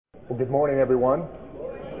Well, good morning, everyone.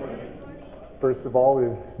 First of all,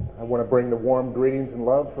 I want to bring the warm greetings and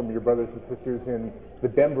love from your brothers and sisters in the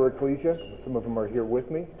Denver Ecclesia. Some of them are here with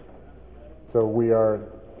me. So we are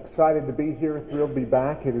excited to be here, thrilled to be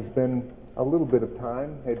back. It has been a little bit of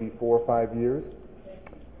time, maybe 4 or 5 years.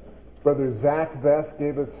 Brother Zach Vest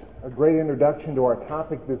gave us a great introduction to our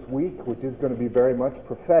topic this week, which is going to be very much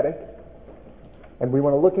prophetic. And we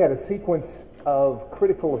want to look at a sequence of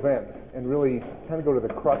critical events and really kind of go to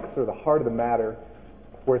the crux or the heart of the matter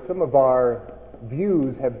where some of our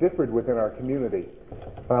views have differed within our community.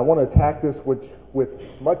 And I want to attack this with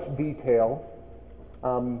much detail,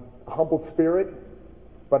 humble spirit,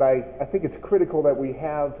 but I think it's critical that we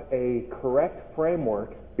have a correct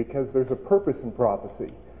framework because there's a purpose in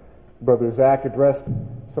prophecy. Brother Zach addressed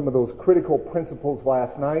some of those critical principles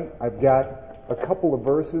last night. I've got a couple of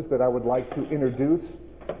verses that I would like to introduce.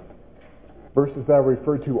 Verses that I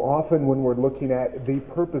refer to often when we're looking at the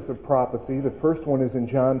purpose of prophecy. The first one is in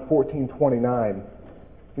John 14:29.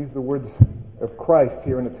 These are the words of Christ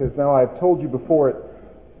here, and it says, "Now I have told you before it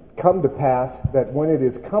come to pass, that when it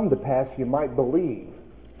is come to pass, you might believe."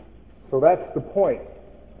 So that's the point.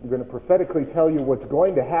 I'm going to prophetically tell you what's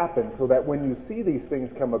going to happen so that when you see these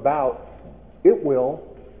things come about, it will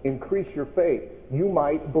increase your faith. You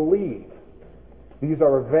might believe. These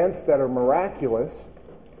are events that are miraculous,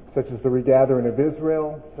 such as the regathering of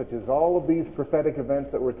Israel, such as all of these prophetic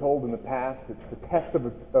events that were told in the past. It's the test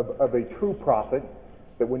of a true prophet,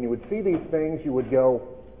 that when you would see these things, you would go,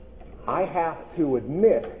 I have to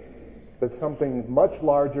admit that something much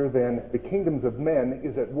larger than the kingdoms of men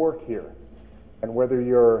is at work here. And whether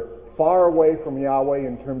you're far away from Yahweh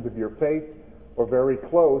in terms of your faith or very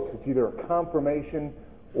close, it's either a confirmation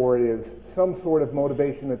or it is some sort of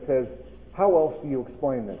motivation that says, how else do you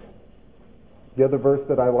explain this? The other verse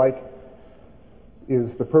that I like is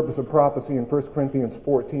the purpose of prophecy in 1 Corinthians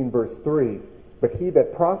 14, verse 3. "But he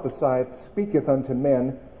that prophesieth speaketh unto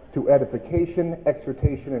men to edification,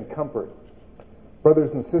 exhortation, and comfort."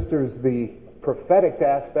 Brothers and sisters, the prophetic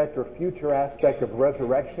aspect or future aspect of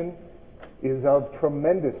resurrection is of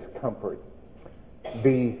tremendous comfort.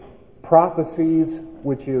 The prophecies,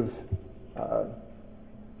 which is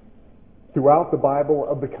throughout the Bible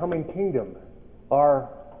of the coming kingdom, are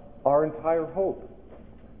our entire hope.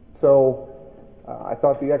 So I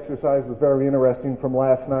thought the exercise was very interesting from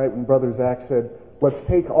last night when Brother Zach said, let's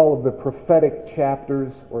take all of the prophetic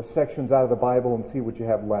chapters or sections out of the Bible and see what you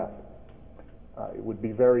have left. It would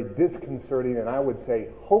be very disconcerting and I would say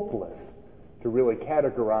hopeless to really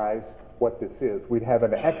categorize what this is. We'd have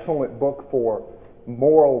an excellent book for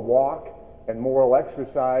moral walk and moral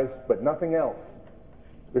exercise, but nothing else.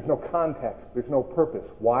 There's no context. There's no purpose.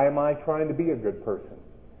 Why am I trying to be a good person?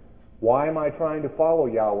 Why am I trying to follow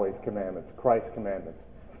Yahweh's commandments, Christ's commandments?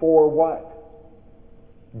 For what?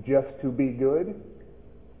 Just to be good?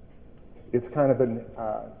 It's kind of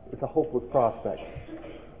it's a hopeless prospect.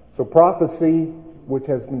 So prophecy, which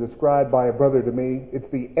has been described by a brother to me, it's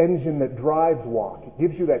the engine that drives walk. It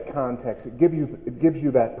gives you that context. It gives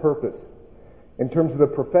you that purpose. In terms of the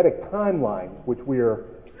prophetic timeline, which we are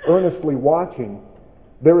earnestly watching,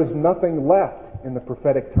 there is nothing left in the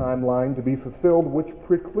prophetic timeline to be fulfilled which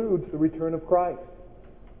precludes the return of Christ.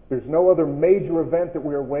 There's no other major event that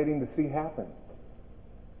we are waiting to see happen.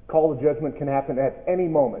 Call to judgment can happen at any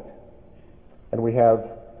moment. And we have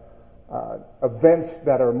events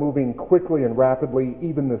that are moving quickly and rapidly,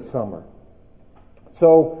 even this summer.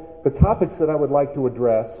 So the topics that I would like to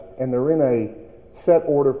address, and they're in a set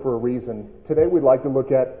order for a reason. Today we'd like to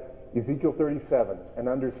look at Ezekiel 37 and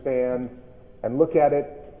understand and look at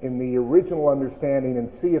it in the original understanding and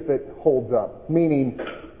see if it holds up. Meaning,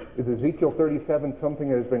 is Ezekiel 37 something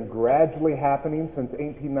that has been gradually happening since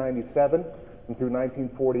 1897 and through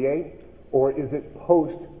 1948, or is it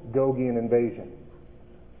post-Gogian invasion?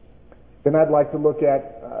 Then I'd like to look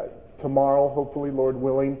at tomorrow, hopefully, Lord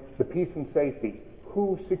willing, the peace and safety.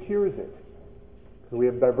 Who secures it? So we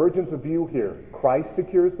have divergence of view here. Christ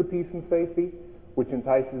secures the peace and safety, which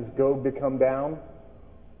entices Gog to come down,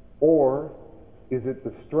 or is it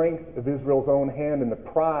the strength of Israel's own hand and the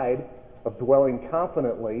pride of dwelling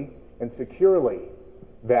confidently and securely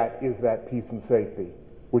that is that peace and safety,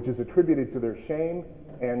 which is attributed to their shame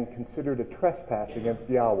and considered a trespass against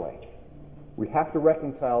Yahweh? We have to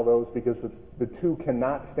reconcile those because the two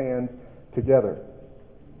cannot stand together.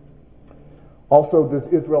 Also, does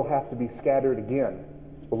Israel have to be scattered again?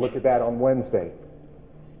 We'll look at that on Wednesday.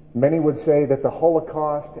 Many would say that the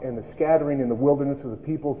Holocaust and the scattering in the wilderness of the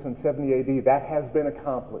people since 70 AD, that has been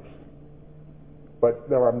accomplished. But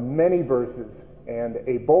there are many verses and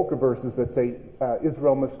a bulk of verses that say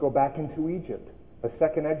Israel must go back into Egypt, a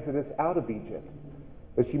second exodus out of Egypt.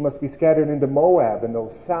 that she must be scattered into Moab and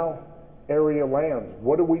those south area lands.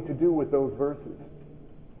 What are we to do with those verses?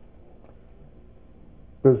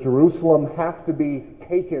 Does Jerusalem have to be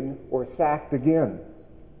taken or sacked again?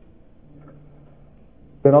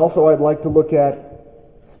 Then also I'd like to look at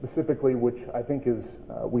specifically, which I think is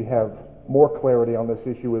we have more clarity on this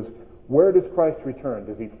issue, is where does Christ return?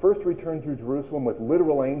 Does he first return to Jerusalem with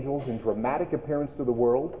literal angels in dramatic appearance to the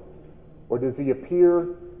world? Or does he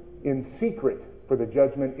appear in secret for the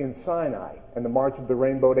judgment in Sinai and the march of the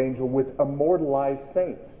rainbowed angel with immortalized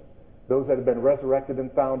saints, those that have been resurrected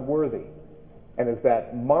and found worthy? And is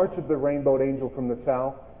that march of the rainbowed angel from the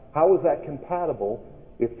south, how is that compatible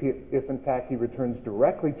if in fact he returns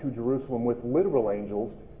directly to Jerusalem with literal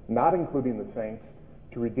angels, not including the saints,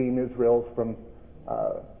 to redeem Israel from,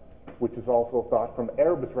 which is also thought from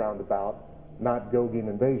Arabs roundabout, not Gogian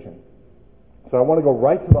invasion? So I want to go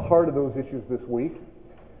right to the heart of those issues this week,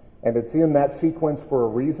 and it's in that sequence for a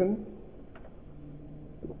reason.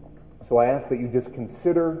 So I ask that you just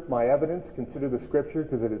consider my evidence, consider the Scripture,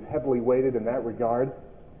 because it is heavily weighted in that regard,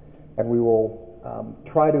 and we will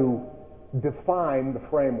try to define the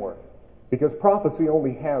framework, because prophecy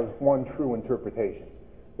only has one true interpretation.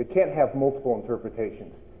 It can't have multiple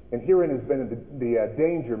interpretations, and herein has been the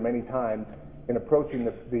danger many times in approaching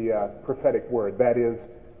the prophetic word. That is,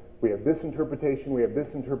 we have this interpretation, we have this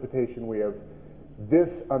interpretation, we have this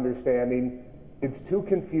understanding. It's too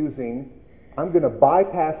confusing. I'm going to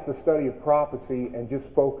bypass the study of prophecy and just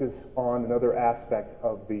focus on another aspect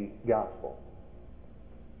of the gospel.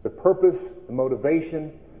 The purpose, the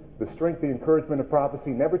motivation, the strength, the encouragement of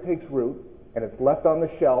prophecy never takes root, and it's left on the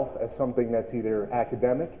shelf as something that's either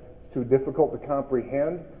academic, it's too difficult to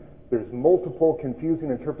comprehend, there's multiple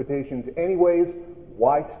confusing interpretations anyways,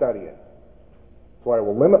 why study it? So I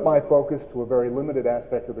will limit my focus to a very limited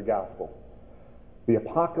aspect of the gospel. The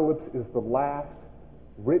apocalypse is the last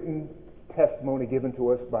written testimony given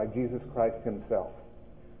to us by Jesus Christ himself.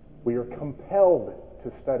 We are compelled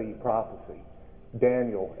to study prophecy,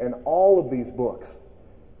 Daniel, and all of these books.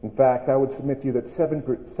 In fact, I would submit to you that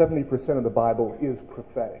 70% of the Bible is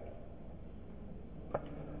prophetic.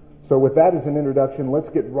 So with that as an introduction, let's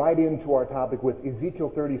get right into our topic with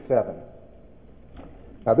Ezekiel 37.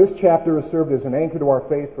 Now this chapter has served as an anchor to our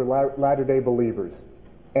faith for Latter-day believers,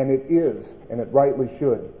 and it is, and it rightly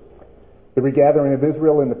should. The regathering of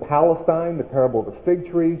Israel into Palestine, the parable of the fig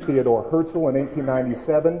tree, Theodore Herzl in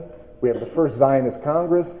 1897. We have the first Zionist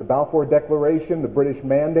Congress, the Balfour Declaration, the British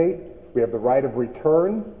Mandate. We have the right of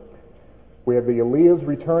return. We have the Elias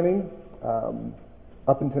returning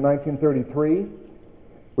up into 1933.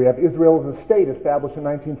 We have Israel as a state established in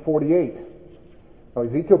 1948. Now,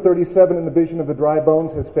 Ezekiel 37 in the vision of the dry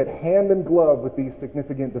bones has fit hand in glove with these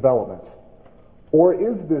significant developments. Or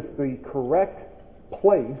is this the correct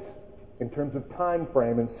place in terms of time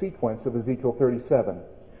frame and sequence of Ezekiel 37?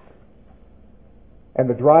 And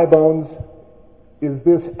the dry bones, is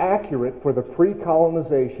this accurate for the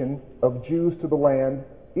pre-colonization of Jews to the land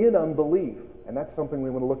in unbelief? And that's something we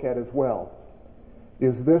want to look at as well.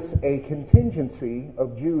 Is this a contingency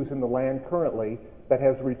of Jews in the land currently that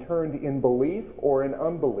has returned in belief or in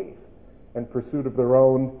unbelief in pursuit of their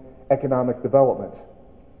own economic developments?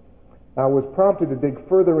 I was prompted to dig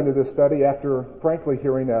further into this study after, frankly,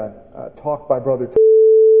 hearing a talk by Brother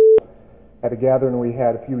at a gathering we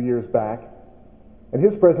had a few years back. And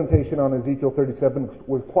his presentation on Ezekiel 37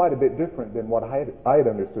 was quite a bit different than what I had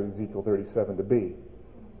understood Ezekiel 37 to be.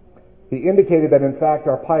 He indicated that, in fact,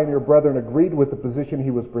 our pioneer brethren agreed with the position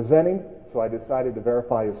he was presenting, so I decided to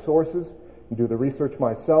verify his sources and do the research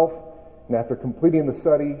myself. And after completing the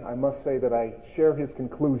study, I must say that I share his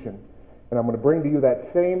conclusion. And I'm going to bring to you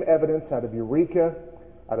that same evidence out of Eureka,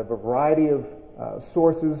 out of a variety of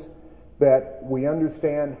sources, that we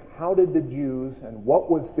understand how did the Jews and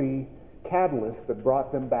what was the catalyst that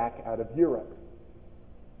brought them back out of Europe.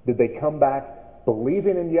 Did they come back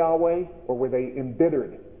believing in Yahweh, or were they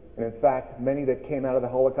embittered? And in fact, many that came out of the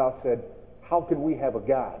Holocaust said, how can we have a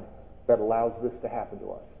God that allows this to happen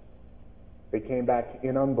to us? They came back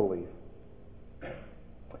in unbelief.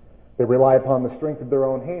 They rely upon the strength of their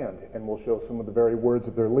own hand, and we'll show some of the very words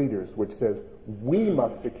of their leaders, which says, we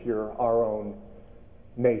must secure our own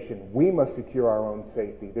nation. We must secure our own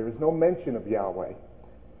safety. There is no mention of Yahweh.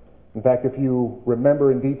 In fact, if you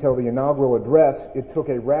remember in detail the inaugural address, it took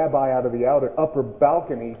a rabbi out of the upper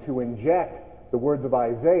balcony to inject the words of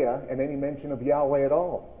Isaiah and any mention of Yahweh at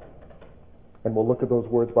all. And we'll look at those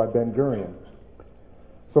words by Ben-Gurion.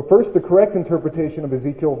 So first, the correct interpretation of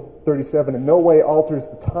Ezekiel 37 in no way alters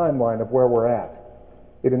the timeline of where we're at.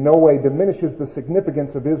 It in no way diminishes the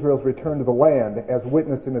significance of Israel's return to the land as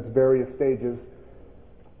witnessed in its various stages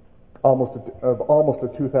almost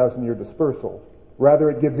a 2,000-year dispersal. Rather,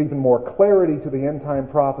 it gives even more clarity to the end-time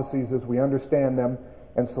prophecies as we understand them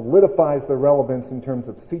and solidifies their relevance in terms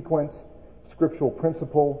of sequence, scriptural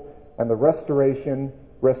principle, and the restoration,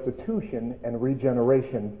 restitution, and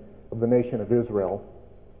regeneration of the nation of Israel.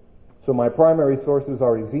 So my primary sources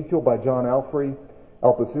are Ezekiel by John Alfrey,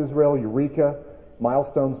 Elpis Israel, Eureka,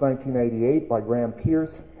 Milestones 1988 by Graham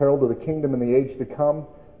Pierce, Herald of the Kingdom in the Age to Come,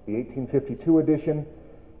 the 1852 edition,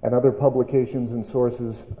 and other publications and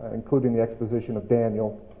sources, including the exposition of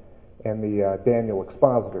Daniel and the Daniel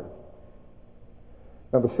Expositor.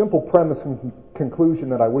 Now, the simple premise and conclusion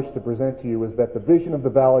that I wish to present to you is that the vision of the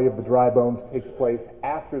Valley of the Dry Bones takes place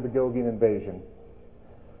after the Gogian invasion.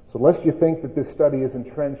 So lest you think that this study is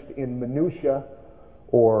entrenched in minutia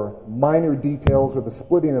or minor details or the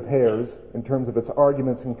splitting of hairs in terms of its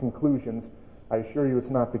arguments and conclusions, I assure you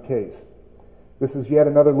it's not the case. This is yet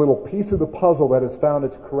another little piece of the puzzle that has found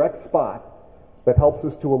its correct spot that helps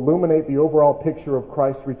us to illuminate the overall picture of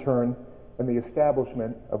Christ's return and the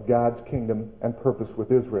establishment of God's kingdom and purpose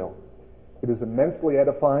with Israel. It is immensely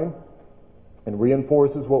edifying and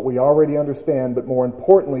reinforces what we already understand, but more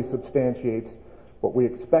importantly substantiates what we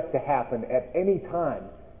expect to happen at any time,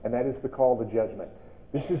 and that is the call to judgment.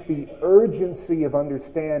 This is the urgency of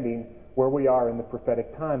understanding where we are in the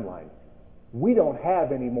prophetic timeline. We don't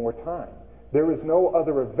have any more time. There is no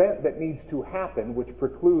other event that needs to happen which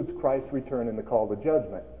precludes Christ's return and the call to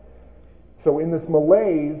judgment. So in this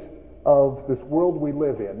malaise of this world we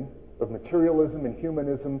live in, of materialism and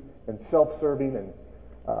humanism and self-serving and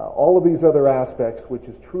all of these other aspects, which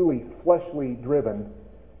is truly fleshly driven,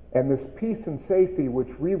 and this peace and safety which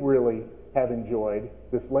we really have enjoyed,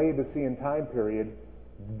 this Laodicean time period,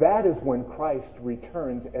 that is when Christ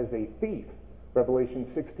returns as a thief,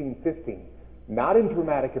 Revelation 16:15. Not in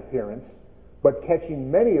dramatic appearance, but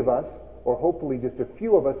catching many of us, or hopefully just a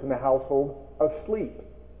few of us in the household, asleep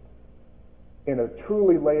in a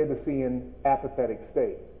truly Laodicean, apathetic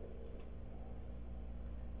state.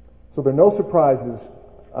 So there are no surprises.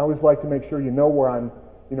 I always like to make sure you know where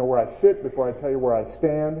I sit before I tell you where I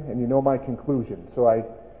stand, and you know my conclusion. So I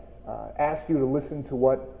ask you to listen to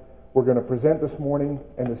what we're going to present this morning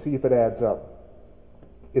and to see if it adds up.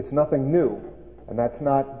 It's nothing new, and that's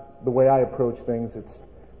not the way I approach things. It's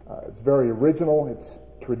very original,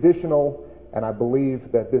 it's traditional, and I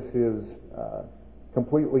believe that this is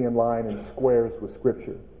completely in line and squares with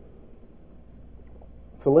Scripture.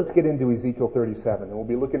 So let's get into Ezekiel 37, and we'll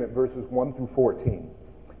be looking at verses 1 through 14.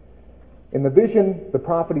 In the vision, the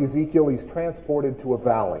prophet Ezekiel, he's transported to a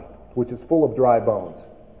valley, which is full of dry bones.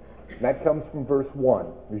 And that comes from verse 1,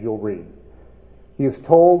 as you'll read. He is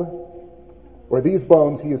told, or these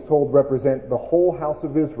bones, he is told, represent the whole house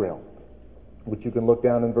of Israel, which you can look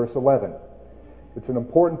down in verse 11. It's an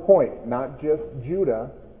important point, not just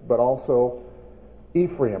Judah, but also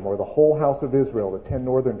Ephraim, or the whole house of Israel, the 10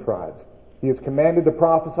 northern tribes. He is commanded to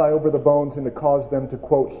prophesy over the bones and to cause them to,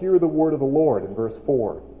 quote, hear the word of the Lord, in verse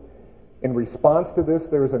 4. In response to this,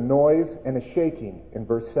 there is a noise and a shaking, in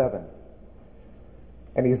verse 7.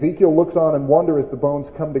 And Ezekiel looks on in wonder as the bones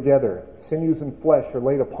come together. Sinews and flesh are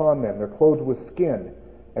laid upon them. They're clothed with skin,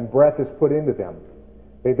 and breath is put into them.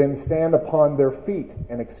 They then stand upon their feet,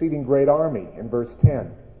 an exceeding great army, in verse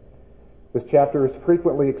 10. This chapter is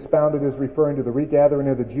frequently expounded as referring to the regathering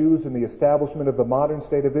of the Jews and the establishment of the modern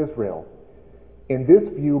state of Israel. In this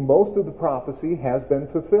view, most of the prophecy has been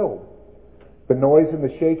fulfilled. The noise and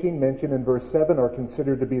the shaking mentioned in verse 7 are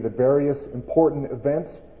considered to be the various important events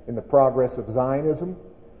in the progress of Zionism,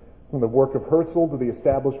 from the work of Herzl to the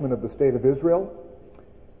establishment of the state of Israel.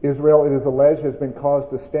 Israel, it is alleged, has been caused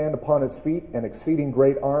to stand upon its feet, an exceeding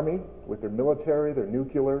great army with their military, their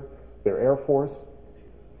nuclear, their air force.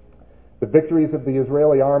 The victories of the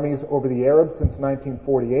Israeli armies over the Arabs since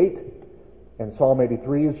 1948, and Psalm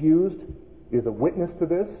 83 is used, is a witness to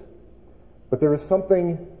this. But there is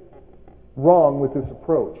something wrong with this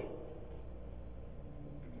approach.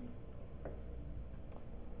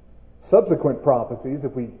 Subsequent prophecies,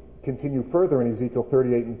 if we continue further in Ezekiel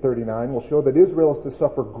 38 and 39, will show that Israel is to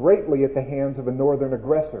suffer greatly at the hands of a northern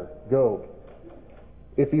aggressor, Gog.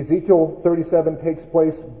 If Ezekiel 37 takes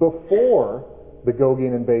place before the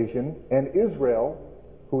Gogian invasion, and Israel,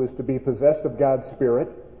 who is to be possessed of God's Spirit,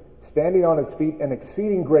 standing on its feet, an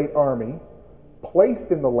exceeding great army,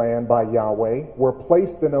 placed in the land by Yahweh, where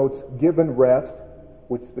placed denotes given rest,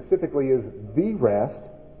 which specifically is the rest,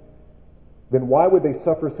 then why would they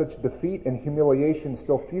suffer such defeat and humiliation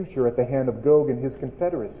still future at the hand of Gog and his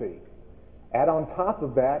confederacy? Add on top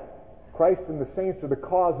of that, Christ and the saints are the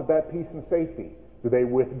cause of that peace and safety. Do they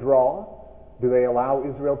withdraw? Do they allow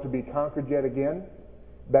Israel to be conquered yet again?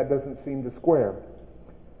 That doesn't seem to square.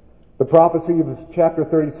 The prophecy of chapter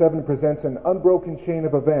 37 presents an unbroken chain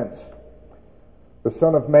of events. The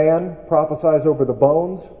Son of Man prophesies over the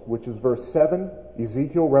bones, which is verse 7,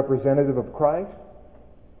 Ezekiel, representative of Christ.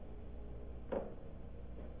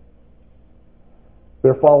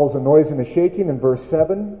 There follows a noise and a shaking in verse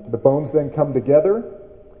 7. The bones then come together.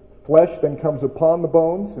 Flesh then comes upon the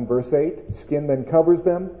bones in verse 8. Skin then covers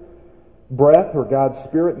them. Breath, or God's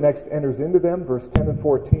Spirit, next enters into them, verse 10 and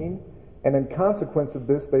 14. And in consequence of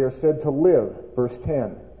this, they are said to live, verse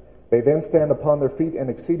 10. They then stand upon their feet,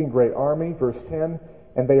 an exceeding great army, verse 10.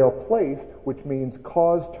 And they are placed, which means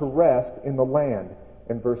caused to rest in the land,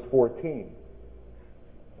 in verse 14.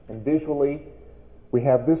 And visually, we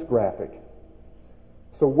have this graphic.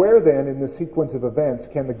 So where then in this sequence of events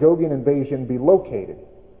can the Gogian invasion be located?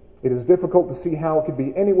 It is difficult to see how it could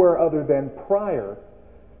be anywhere other than prior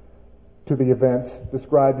to the events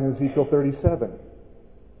described in Ezekiel 37.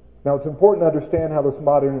 Now it's important to understand how this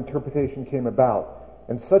modern interpretation came about,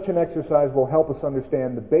 and such an exercise will help us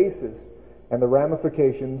understand the basis and the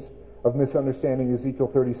ramifications of misunderstanding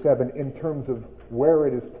Ezekiel 37 in terms of where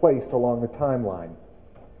it is placed along the timeline.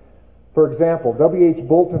 For example, W.H.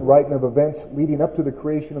 Bolton, writing of events leading up to the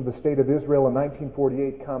creation of the State of Israel in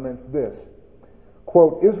 1948, comments this,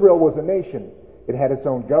 quote, Israel was a nation. It had its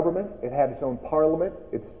own government. It had its own parliament.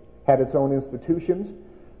 It had its own institutions.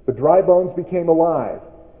 The dry bones became alive.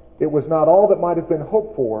 It was not all that might have been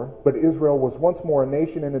hoped for, but Israel was once more a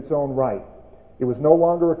nation in its own right. It was no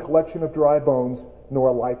longer a collection of dry bones, nor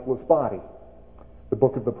a lifeless body. The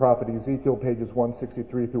book of the prophet Ezekiel, pages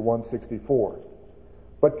 163 through 164.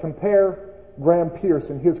 But compare Graham Pierce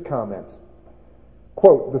in his comments.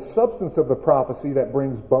 Quote, the substance of the prophecy that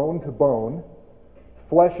brings bone to bone,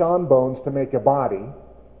 flesh on bones to make a body,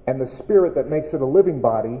 and the spirit that makes it a living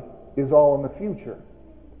body is all in the future.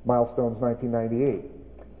 Milestones, 1998.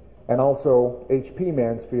 And also H.P.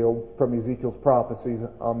 Mansfield from Ezekiel's prophecies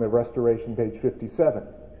on the Restoration, page 57.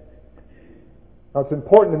 Now it's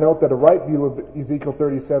important to note that a right view of Ezekiel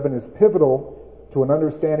 37 is pivotal to an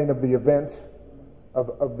understanding of the events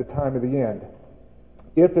of the time of the end.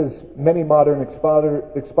 If, as many modern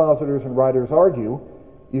expositors and writers argue,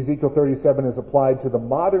 Ezekiel 37 is applied to the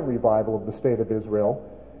modern revival of the State of Israel,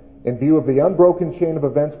 in view of the unbroken chain of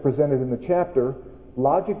events presented in the chapter,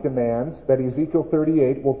 logic demands that Ezekiel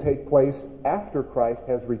 38 will take place after Christ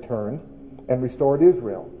has returned and restored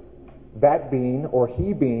Israel. That being, or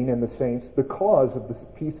he being, and the saints, the cause of the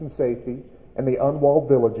peace and safety and the unwalled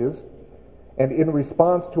villages, and in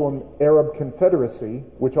response to an Arab confederacy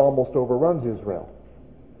which almost overruns Israel.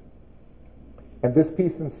 And this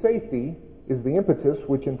peace and safety is the impetus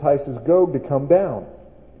which entices Gog to come down.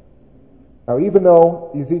 Now, even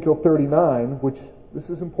though Ezekiel 39, which this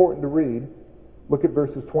is important to read, look at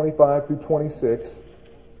verses 25 through 26.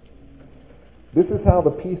 This is how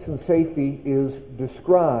the peace and safety is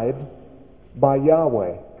described by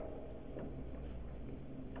Yahweh.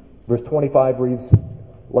 Verse 25 reads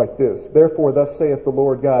like this, Therefore thus saith the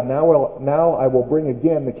Lord God, Now I will bring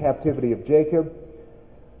again the captivity of Jacob,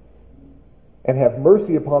 and have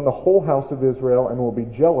mercy upon the whole house of Israel, and will be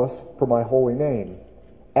jealous for my holy name,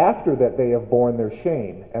 after that they have borne their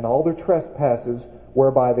shame, and all their trespasses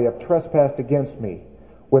whereby they have trespassed against me,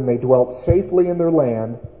 when they dwelt safely in their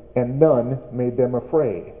land, and none made them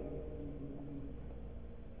afraid.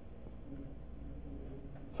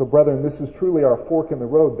 So, brethren, this is truly our fork in the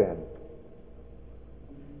road then.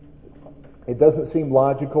 It doesn't seem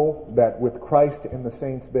logical that with Christ and the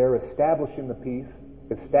saints there establishing the peace,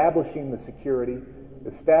 establishing the security,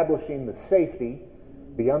 establishing the safety,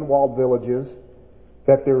 the unwalled villages,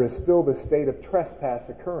 that there is still the state of trespass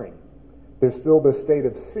occurring. There's still the state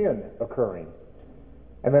of sin occurring.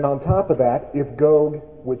 And then on top of that, if Gog,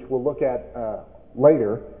 which we'll look at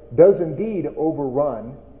later, does indeed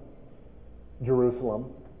overrun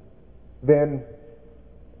Jerusalem, then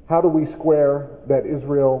how do we square that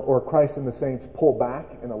Israel or Christ and the saints pull back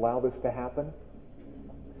and allow this to happen?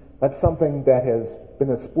 That's something that has been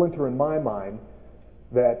a splinter in my mind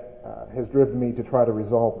that has driven me to try to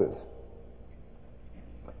resolve this.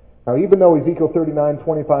 Now, even though Ezekiel 39,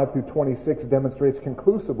 25 through 26 demonstrates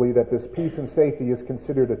conclusively that this peace and safety is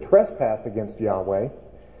considered a trespass against Yahweh,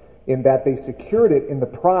 in that they secured it in the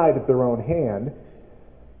pride of their own hand,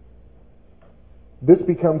 this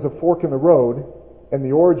becomes a fork in the road and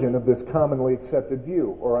the origin of this commonly accepted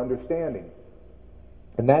view or understanding.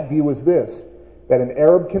 And that view is this, that an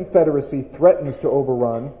Arab confederacy threatens to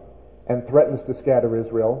overrun and threatens to scatter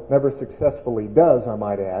Israel, never successfully does, I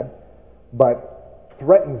might add, but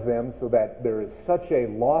threatens them so that there is such a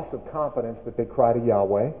loss of confidence that they cry to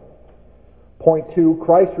Yahweh. Point 2,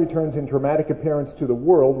 Christ returns in dramatic appearance to the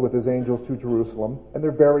world with his angels to Jerusalem, and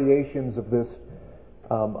there are variations of this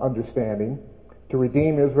understanding, to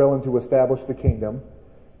redeem Israel and to establish the kingdom.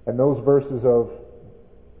 And those verses of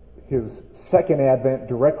his second advent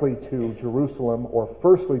directly to Jerusalem, or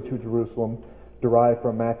firstly to Jerusalem, derive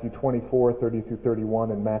from Matthew 24, 30 through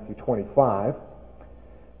 31, and Matthew 25.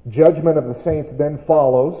 Judgment of the saints then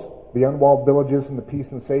follows. The unwalled villages and the peace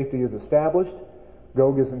and safety is established.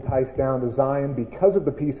 Gog is enticed down to Zion because of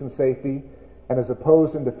the peace and safety, and is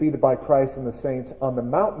opposed and defeated by Christ and the saints on the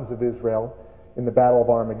mountains of Israel in the battle of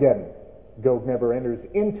Armageddon. Gog never enters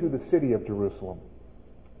into the city of Jerusalem,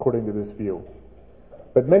 according to this view.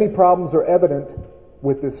 But many problems are evident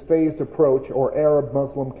with this phased approach, or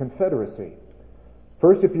Arab-Muslim confederacy.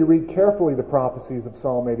 First, if you read carefully the prophecies of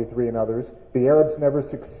Psalm 83 and others, the Arabs never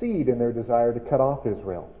succeed in their desire to cut off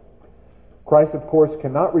Israel. Christ, of course,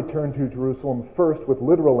 cannot return to Jerusalem first with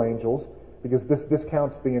literal angels, because this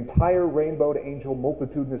discounts the entire rainbowed angel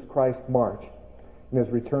multitudinous Christ march in his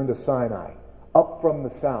return to Sinai, up from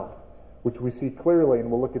the south, which we see clearly, and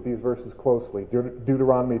we'll look at these verses closely.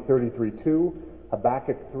 Deuteronomy 33:2,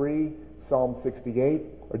 Habakkuk 3, Psalm 68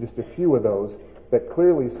 are just a few of those that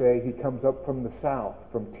clearly say he comes up from the south,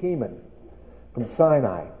 from Teman, from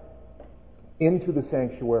Sinai, into the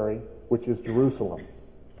sanctuary, which is Jerusalem.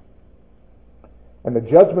 And the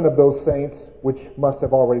judgment of those saints, which must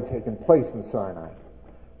have already taken place in Sinai.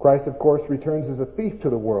 Christ, of course, returns as a thief to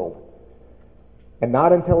the world. And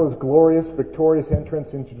not until his glorious, victorious entrance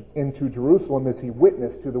into Jerusalem is he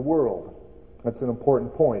witness to the world. That's an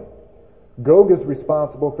important point. Gog is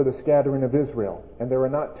responsible for the scattering of Israel. And there are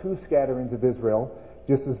not two scatterings of Israel,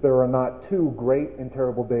 just as there are not two great and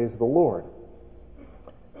terrible days of the Lord.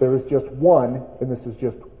 There is just one, and this is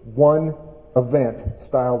just one event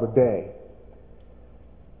styled a day.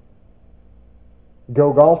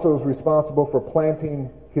 Gog also is responsible for planting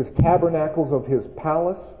his tabernacles of his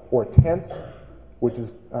palace, or tents, which is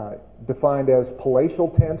defined as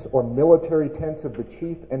palatial tents or military tents of the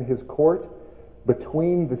chief and his court,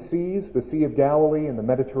 between the seas, the Sea of Galilee and the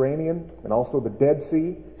Mediterranean, and also the Dead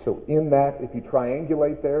Sea. So in that, if you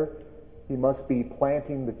triangulate there, he must be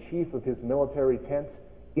planting the chief of his military tents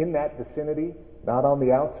in that vicinity, not on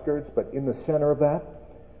the outskirts, but in the center of that,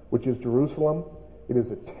 which is Jerusalem. It is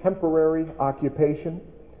a temporary occupation.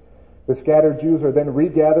 The scattered Jews are then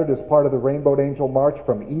regathered as part of the rainbowed angel march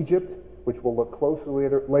from Egypt, which we'll look closely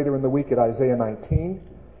later in the week at Isaiah 19.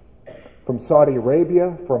 From Saudi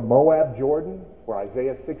Arabia, from Moab, Jordan, where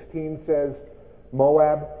Isaiah 16 says,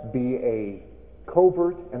 Moab be a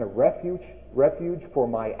covert and a refuge for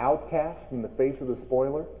my outcasts from the face of the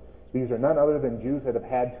spoiler. These are none other than Jews that have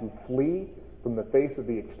had to flee from the face of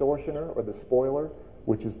the extortioner or the spoiler,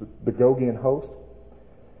 which is the Gogian host.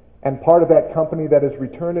 And part of that company that is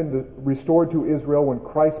returned and restored to Israel when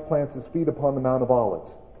Christ plants his feet upon the Mount of Olives.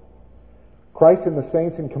 Christ and the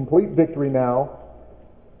saints in complete victory now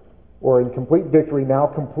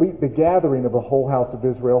complete the gathering of the whole house of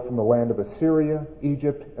Israel from the land of Assyria,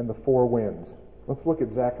 Egypt, and the four winds. Let's look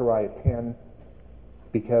at Zechariah 10,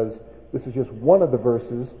 because this is just one of the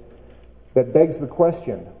verses that begs the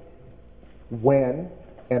question, when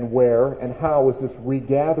and where and how is this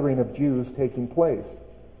regathering of Jews taking place?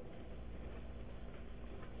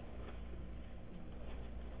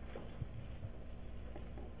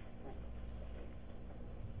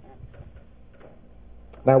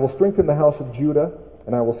 And I will strengthen the house of Judah,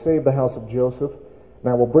 and I will save the house of Joseph, and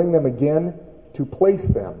I will bring them again to place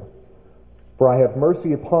them. For I have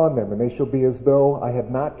mercy upon them, and they shall be as though I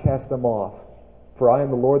had not cast them off. For I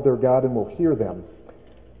am the Lord their God, and will hear them.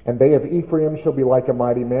 And they of Ephraim shall be like a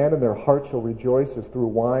mighty man, and their heart shall rejoice as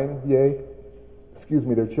through wine.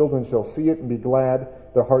 Their children shall see it and be glad.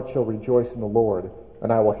 Their heart shall rejoice in the Lord.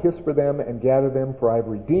 And I will hiss for them and gather them, for I have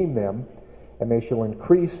redeemed them, and they shall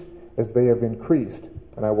increase as they have increased.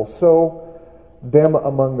 And I will sow them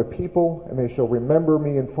among the people, and they shall remember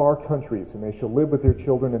me in far countries, and they shall live with their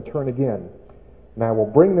children and turn again. And I will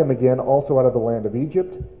bring them again also out of the land of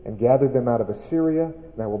Egypt, and gather them out of Assyria,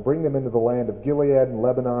 and I will bring them into the land of Gilead and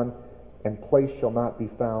Lebanon, and place shall not be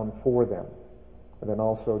found for them. And then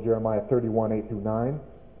also Jeremiah 31, 8 through 9.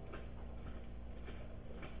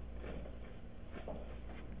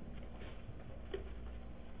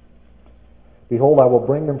 Behold, I will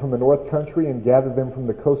bring them from the north country and gather them from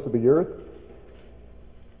the coast of the earth.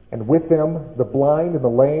 And with them the blind and the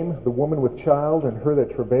lame, the woman with child, and her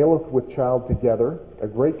that travaileth with child together. A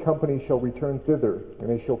great company shall return thither, and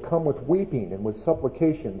they shall come with weeping, and with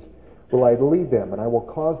supplications will I lead them. And I will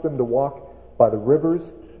cause them to walk by the rivers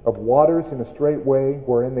of waters in a straight way,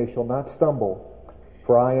 wherein they shall not stumble.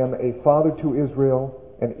 For I am a father to Israel,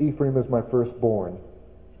 and Ephraim is my firstborn.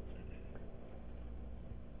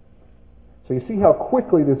 So you see how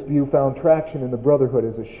quickly this view found traction in the brotherhood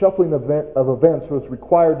as a shuffling of events was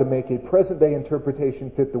required to make a present-day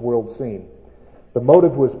interpretation fit the world scene. The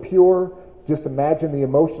motive was pure. Just imagine the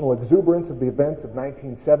emotional exuberance of the events of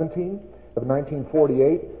 1917, of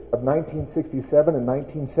 1948, of 1967, and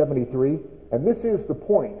 1973. And this is the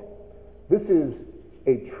point. This is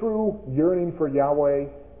a true yearning for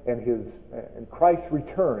Yahweh and Christ's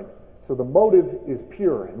return. So the motive is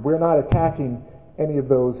pure, and we're not attacking any of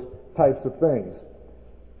those types of things.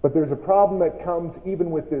 But there's a problem that comes even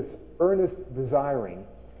with this earnest desiring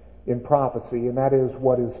in prophecy, and that is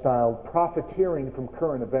what is styled profiteering from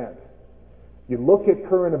current events. You look at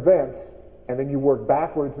current events, and then you work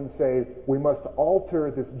backwards and say, we must alter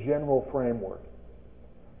this general framework.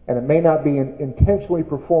 And it may not be intentionally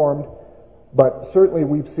performed, but certainly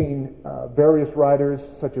we've seen various writers,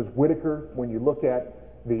 such as Whitaker, when you look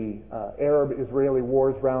at the Arab-Israeli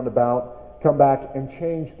wars roundabout, come back and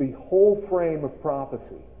change the whole frame of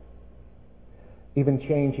prophecy, even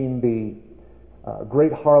changing the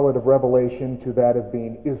great harlot of Revelation to that of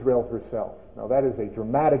being Israel herself. Now that is a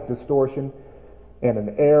dramatic distortion and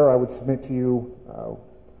an error, I would submit to you,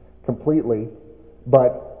 completely.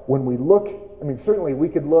 But when we look, certainly we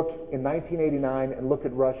could look in 1989 and look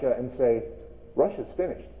at Russia and say, Russia's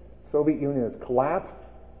finished. Soviet Union has collapsed.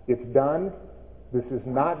 It's done. This is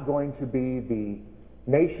not going to be the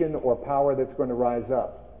nation or power that's going to rise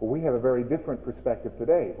up. Well, we have a very different perspective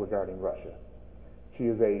today regarding Russia. She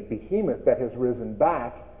is a behemoth that has risen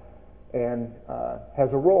back and has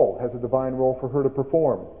a divine role for her to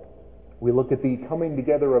perform. We look at the coming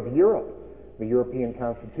together of Europe, the European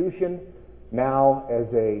Constitution, now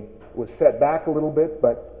was set back a little bit,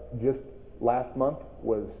 but just last month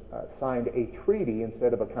was signed a treaty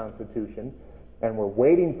instead of a constitution, and we're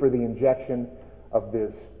waiting for the injection of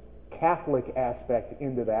this Catholic aspect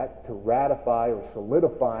into that to ratify or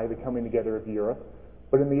solidify the coming together of Europe.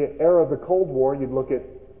 But in the era of the Cold War, you'd look at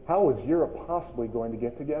how is Europe possibly going to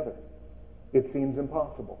get together? It seems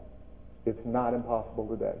impossible. It's not impossible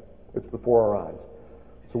today. It's before our eyes.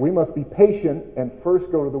 So we must be patient and first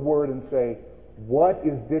go to the Word and say, what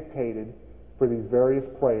is dictated for these various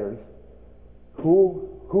players?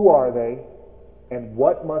 Who are they? And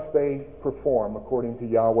what must they perform according to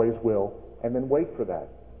Yahweh's will? And then wait for that.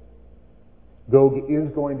 Gog is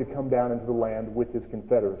going to come down into the land with his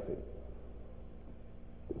confederacy.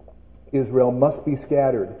 Israel must be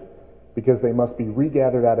scattered because they must be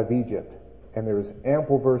regathered out of Egypt. And there's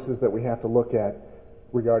ample verses that we have to look at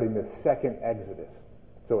regarding this second Exodus.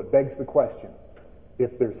 So it begs the question,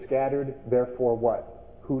 if they're scattered, therefore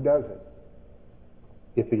what? Who does it?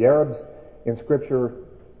 If the Arabs in Scripture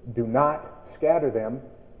do not scatter them,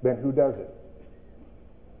 then who does it?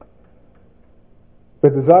 The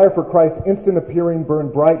desire for Christ's instant appearing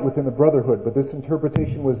burned bright within the brotherhood, but this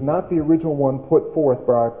interpretation was not the original one put forth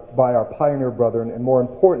by our pioneer brethren, and more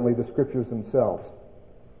importantly, the Scriptures themselves.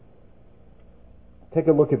 Take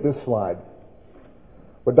a look at this slide.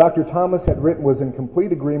 What Dr. Thomas had written was in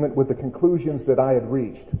complete agreement with the conclusions that I had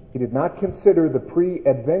reached. He did not consider the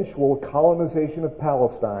pre-adventual colonization of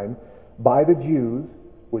Palestine by the Jews,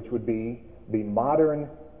 which would be the modern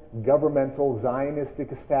governmental Zionistic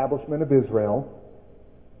establishment of Israel,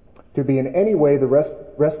 to be in any way the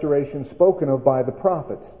restoration spoken of by the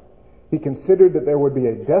prophets. He considered that there would be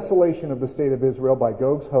a desolation of the state of Israel by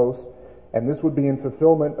Gog's hosts, and this would be in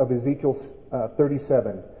fulfillment of Ezekiel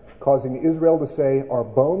 37, causing Israel to say, our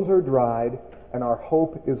bones are dried and our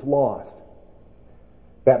hope is lost.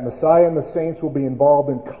 That Messiah and the saints will be involved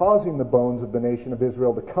in causing the bones of the nation of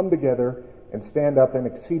Israel to come together and stand up an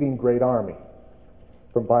exceeding great army.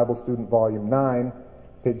 From Bible Student Volume 9,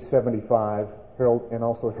 page 75, and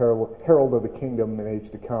also Herald of the Kingdom in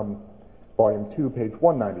Age to Come, Volume 2, page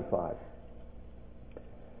 195.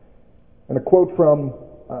 And a quote from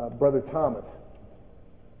Brother Thomas.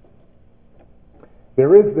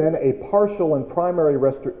 There is then a partial and primary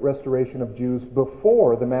restoration of Jews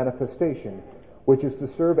before the manifestation, which is to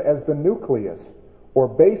serve as the nucleus or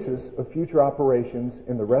basis of future operations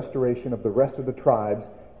in the restoration of the rest of the tribes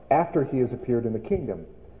after he has appeared in the kingdom.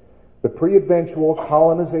 The pre-adventual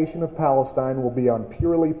colonization of Palestine will be on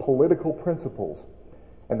purely political principles,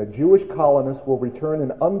 and the Jewish colonists will return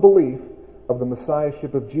in unbelief of the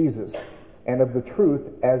messiahship of Jesus and of the truth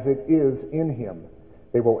as it is in him.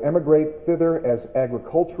 They will emigrate thither as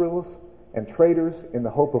agriculturalists and traders in the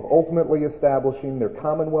hope of ultimately establishing their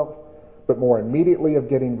commonwealth, but more immediately of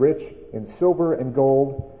getting rich in silver and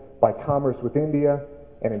gold by commerce with India,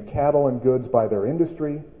 and in cattle and goods by their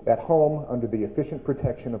industry, at home under the efficient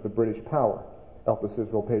protection of the British power. Elpis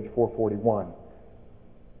Israel, page 441.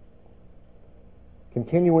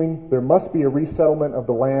 Continuing, there must be a resettlement of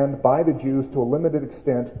the land by the Jews to a limited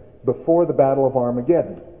extent before the Battle of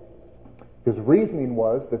Armageddon. His reasoning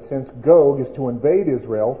was that since Gog is to invade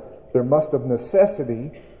Israel, there must of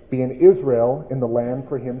necessity be an Israel in the land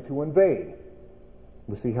for him to invade.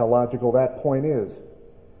 We see how logical that point is.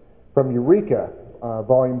 From Eureka,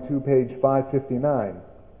 Volume 2, page 559,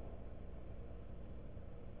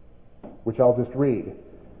 which I'll just read.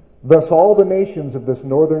 Thus all the nations of this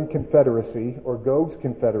northern confederacy, or Gog's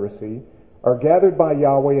confederacy, are gathered by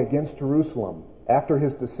Yahweh against Jerusalem after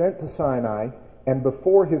his descent to Sinai and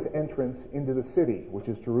before his entrance into the city, which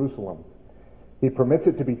is Jerusalem. He permits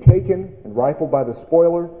it to be taken and rifled by the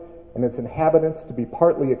spoiler, and its inhabitants to be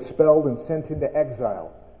partly expelled and sent into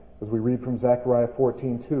exile, as we read from Zechariah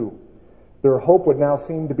 14:2. Their hope would now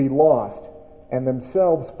seem to be lost, and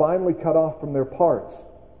themselves finally cut off from their parts,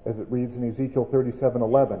 as it reads in Ezekiel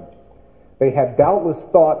 37:11. They had doubtless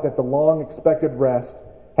thought that the long-expected rest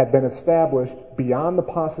had been established beyond the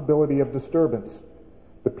possibility of disturbance,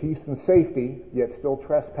 the peace and safety, yet still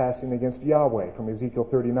trespassing against Yahweh, from Ezekiel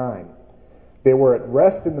 39. They were at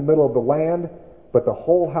rest in the middle of the land, but the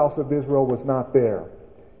whole house of Israel was not there,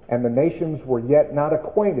 and the nations were yet not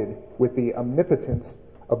acquainted with the omnipotence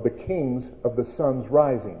of the kings of the sun's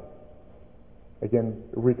rising. Again,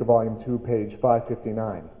 Eureka Volume 2, page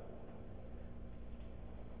 559.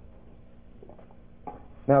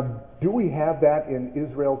 Now, do we have that in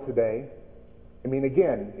Israel today? I mean,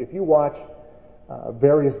 again, if you watch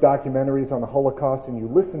various documentaries on the Holocaust and you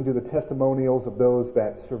listen to the testimonials of those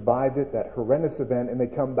that survived it, that horrendous event, and they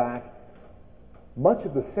come back, much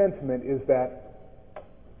of the sentiment is that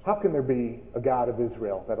how can there be a God of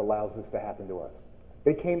Israel that allows this to happen to us?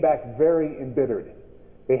 They came back very embittered.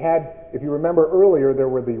 They had, if you remember earlier, there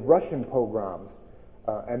were the Russian pogroms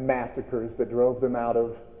and massacres that drove them out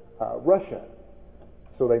of Russia.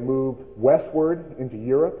 So they moved westward into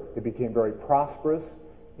Europe. They became very prosperous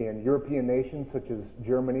in European nations such as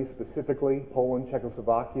Germany specifically, Poland,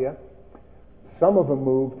 Czechoslovakia. Some of them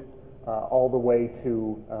moved all the way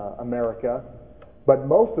to America, but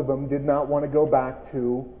most of them did not want to go back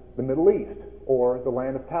to the Middle East or the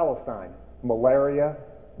land of Palestine. Malaria,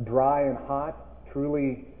 dry and hot,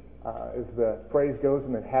 truly, as the phrase goes,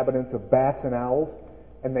 an inhabitants of bats and owls,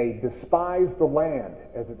 and they despised the land,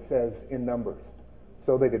 as it says in Numbers.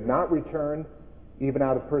 So they did not return, even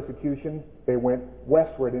out of persecution. They went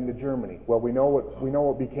westward into Germany. Well, we know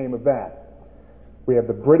what became of that. We have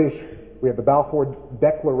the British, we have the Balfour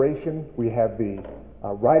Declaration, we have the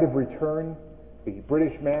right of return, the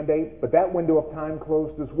British Mandate, but that window of time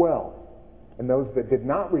closed as well. And those that did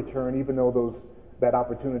not return, even though that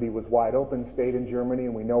opportunity was wide open, stayed in Germany,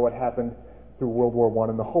 and we know what happened through World War I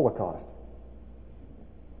and the Holocaust.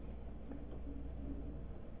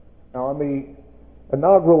 Now, on the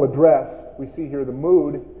inaugural address, we see here the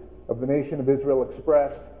mood of the nation of Israel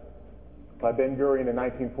expressed by Ben-Gurion in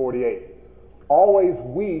 1948. Always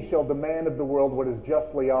we shall demand of the world what is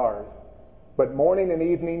justly ours, but morning and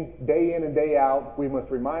evening, day in and day out, we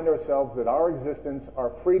must remind ourselves that our existence,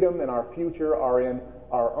 our freedom, and our future are in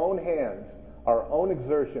our own hands, our own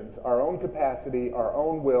exertions, our own capacity, our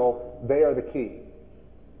own will. They are the key.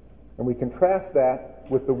 And we contrast that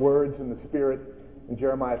with the words and the Spirit in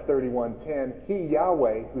Jeremiah 31:10, He,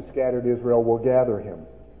 Yahweh, who scattered Israel, will gather him.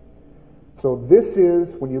 So this is,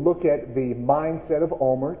 when you look at the mindset of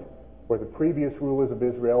Omert, or the previous rulers of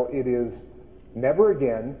Israel, it is never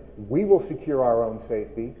again, we will secure our own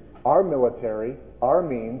safety, our military, our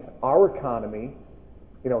means, our economy.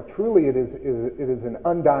 Truly it is an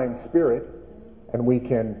undying spirit, and we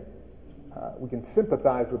can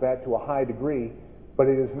sympathize with that to a high degree, but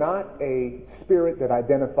it is not a spirit that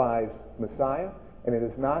identifies Messiah, and it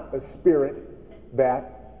is not a spirit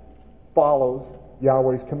that follows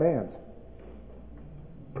Yahweh's commands.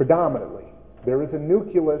 Predominantly, there is a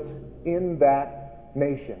nucleus in that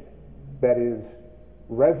nation that is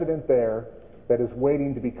resident there, that is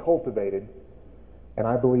waiting to be cultivated, and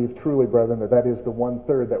I believe truly, brethren, that is the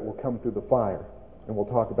 1/3 that will come through the fire, and we'll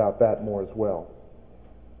talk about that more as well.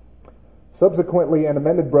 Subsequently, an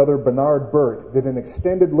amended brother, Bernard Burt, did an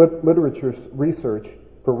extended literature research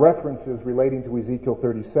for references relating to Ezekiel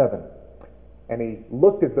 37. And he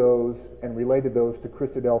looked at those and related those to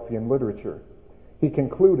Christadelphian literature. He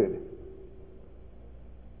concluded,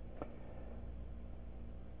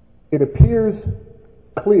 it appears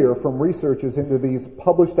clear from researches into these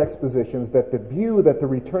published expositions that the view that the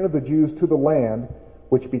return of the Jews to the land,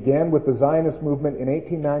 which began with the Zionist movement in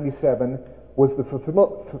 1897, was the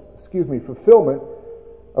fulfillment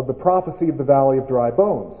of the prophecy of the Valley of Dry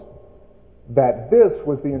Bones. That this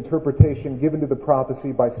was the interpretation given to the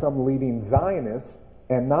prophecy by some leading Zionists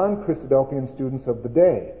and non-Christadelphian students of the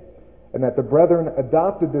day, and that the brethren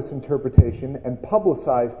adopted this interpretation and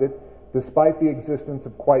publicized it despite the existence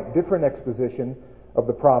of quite different exposition of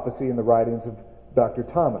the prophecy in the writings of Dr.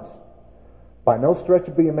 Thomas. By no stretch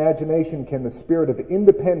of the imagination can the spirit of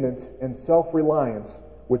independence and self-reliance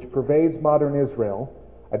which pervades modern Israel,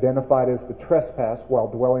 identified as the trespass while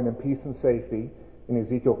dwelling in peace and safety in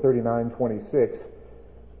Ezekiel 39:26,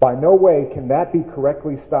 by no way can that be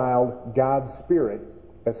correctly styled God's Spirit,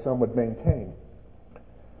 as some would maintain.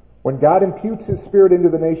 When God imputes His Spirit into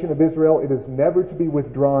the nation of Israel, it is never to be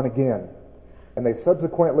withdrawn again, and they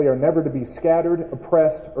subsequently are never to be scattered,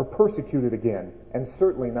 oppressed, or persecuted again, and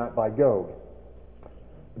certainly not by Gog.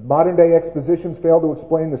 Modern-day expositions fail to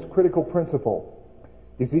explain this critical principle.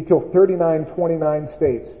 Ezekiel 39:29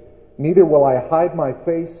 states, "Neither will I hide my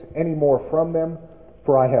face any more from them,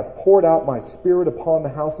 for I have poured out my Spirit upon the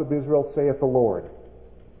house of Israel, saith the Lord."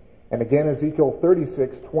 And again, Ezekiel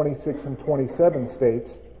 36:26 and 27 states,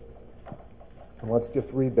 and let's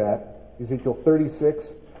just read that, Ezekiel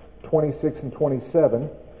 36:26 and 27.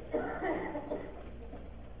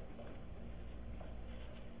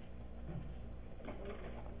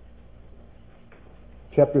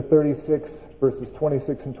 Chapter 36, verses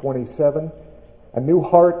 26 and 27. "A new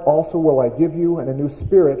heart also will I give you, and a new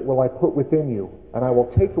spirit will I put within you. And I will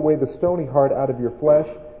take away the stony heart out of your flesh,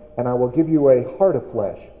 and I will give you a heart of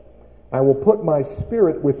flesh. I will put my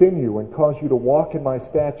spirit within you, and cause you to walk in my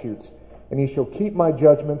statutes, and ye shall keep my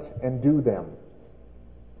judgments and do them."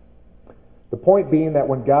 The point being that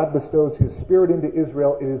when God bestows His Spirit into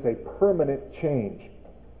Israel, it is a permanent change,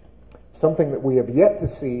 something that we have yet to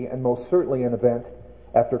see, and most certainly an event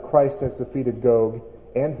after Christ has defeated Gog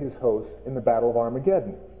and his hosts in the Battle of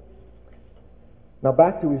Armageddon. Now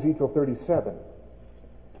back to Ezekiel 37.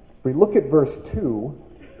 If we look at verse 2,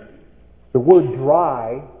 the word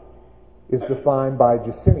dry is defined by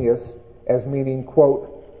Gesenius as meaning, quote,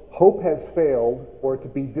 "hope has failed," or to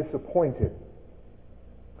be disappointed.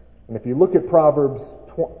 And if you look at Proverbs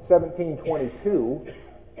 17:22,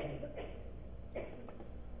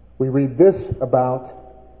 we read this about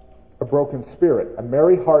a broken spirit. "A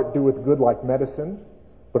merry heart doeth good like medicine,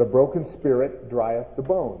 but a broken spirit drieth the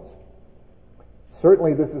bones."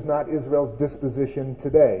 Certainly this is not Israel's disposition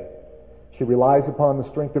today. She relies upon the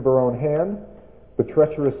strength of her own hand, the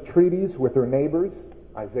treacherous treaties with her neighbors.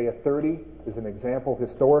 Isaiah 30 is an example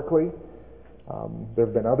historically. There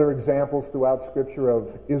have been other examples throughout Scripture of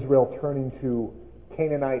Israel turning to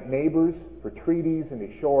Canaanite neighbors for treaties and to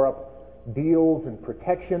shore up deals and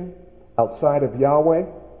protection outside of Yahweh.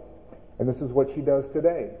 And this is what she does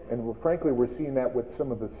today. And frankly, we're seeing that with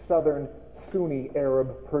some of the southern Sunni Arab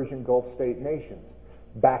Persian Gulf state nations.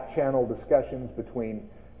 Back-channel discussions between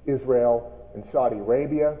Israel and Saudi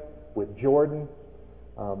Arabia, with Jordan,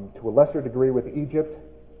 to a lesser degree with Egypt.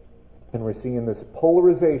 And we're seeing this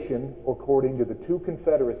polarization according to the two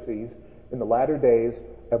confederacies in the latter days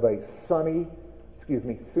of a Sunni,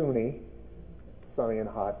 sunny and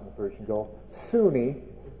hot in the Persian Gulf, Sunni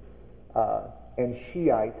and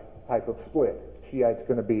Shiite type of split. Shiite's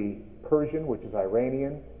going to be Persian, which is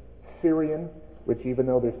Iranian, Syrian, which even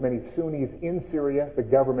though there's many Sunnis in Syria, the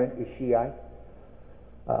government is Shiite.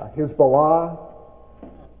 Hezbollah.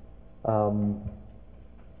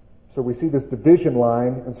 So we see this division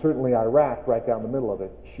line, and certainly Iraq right down the middle of it,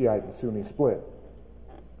 Shiite and Sunni split.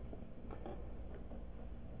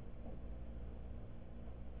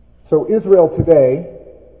 So Israel today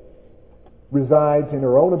resides in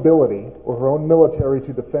her own ability or her own military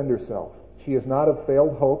to defend herself. She is not of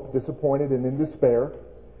failed hope, disappointed, and in despair,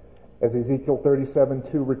 as Ezekiel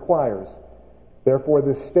 37:2 requires. Therefore,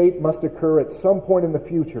 this state must occur at some point in the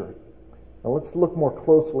future. Now let's look more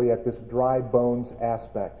closely at this dry bones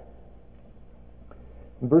aspect.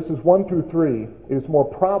 In verses 1 through 3, it is more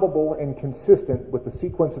probable and consistent with the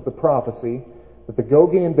sequence of the prophecy that the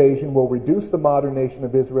Gogi invasion will reduce the modern nation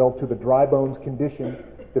of Israel to the dry bones condition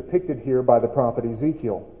depicted here by the prophet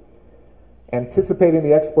Ezekiel. Anticipating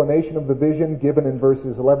the explanation of the vision given in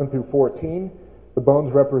verses 11 through 14, the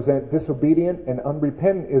bones represent disobedient and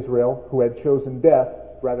unrepentant Israel who had chosen death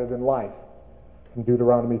rather than life, from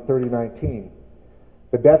Deuteronomy 30:19.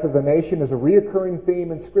 The death of the nation is a reoccurring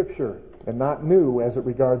theme in Scripture and not new as it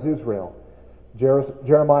regards Israel.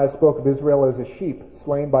 Jeremiah spoke of Israel as a sheep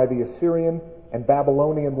slain by the Assyrian and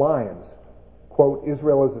Babylonian lions. Quote,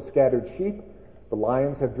 "Israel is a scattered sheep. The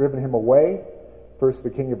lions have driven him away. First the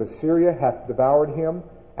king of Assyria hath devoured him,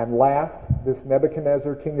 and last this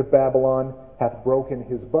Nebuchadnezzar, king of Babylon, hath broken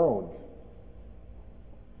his bones."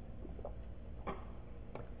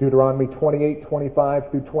 Deuteronomy 28:25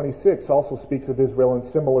 through 26 also speaks of Israel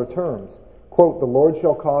in similar terms. Quote, quote, "The Lord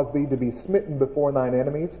shall cause thee to be smitten before thine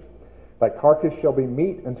enemies. Thy carcass shall be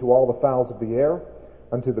meat unto all the fowls of the air,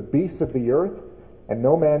 unto the beasts of the earth, and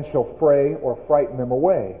no man shall fray or frighten them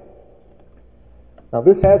away." Now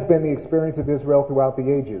this has been the experience of Israel throughout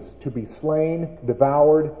the ages, to be slain,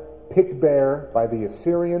 devoured, picked bare by the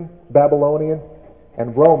Assyrian, Babylonian,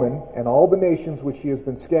 and Roman, and all the nations which he has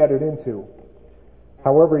been scattered into.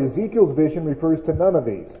 However, Ezekiel's vision refers to none of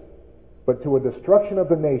these, but to a destruction of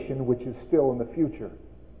the nation which is still in the future.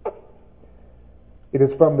 It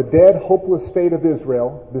is from the dead, hopeless state of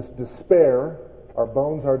Israel, this despair, our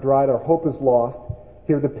bones are dried, our hope is lost,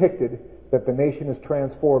 here depicted, that the nation is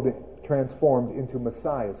transformed into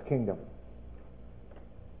Messiah's kingdom.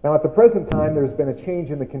 Now at the present time, there's been a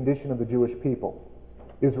change in the condition of the Jewish people.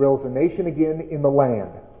 Israel is a nation again in the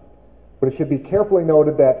land. But it should be carefully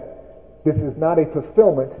noted that this is not a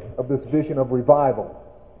fulfillment of this vision of revival.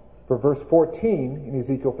 For verse 14 in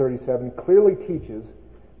Ezekiel 37 clearly teaches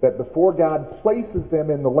that before God places them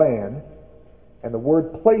in the land, and the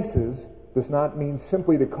word places does not mean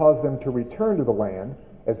simply to cause them to return to the land,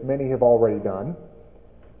 as many have already done,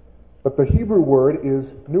 but the Hebrew word is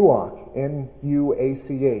nuach,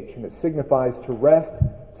 N-U-A-C-H, and it signifies to rest,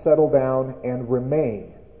 settle down, and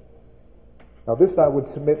remain. Now this, I would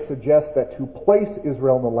submit, suggests that to place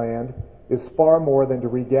Israel in the land is far more than to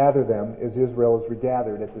regather them as Israel is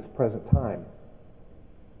regathered at this present time.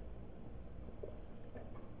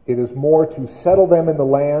 It is more to settle them in the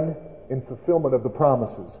land in fulfillment of the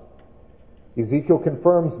promises. Ezekiel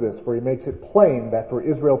confirms this, for he makes it plain that for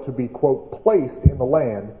Israel to be, quote, placed in the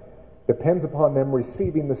land depends upon them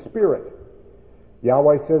receiving the Spirit.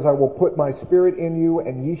 Yahweh says, "I will put my Spirit in you,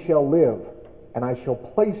 and ye shall live, and I shall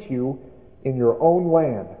place you in your own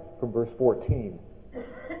land," from verse 14.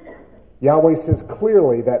 Yahweh says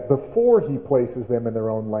clearly that before he places them in their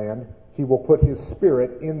own land, he will put his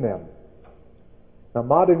Spirit in them. Now,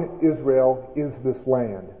 modern Israel is this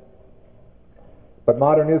land. But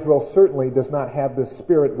modern Israel certainly does not have this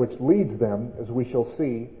Spirit which leads them, as we shall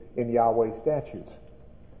see in Yahweh's statutes.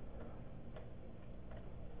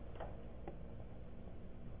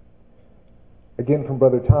 Again from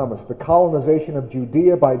Brother Thomas, the colonization of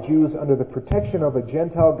Judea by Jews under the protection of a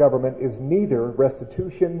Gentile government is neither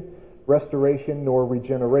restitution, restoration, nor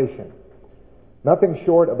regeneration. Nothing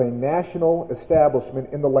short of a national establishment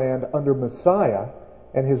in the land under Messiah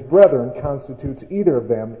and his brethren constitutes either of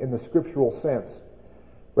them in the scriptural sense.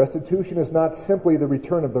 Restitution is not simply the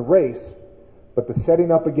return of the race, but the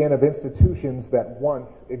setting up again of institutions that once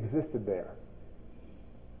existed there.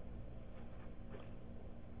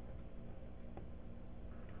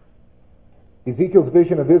 Ezekiel's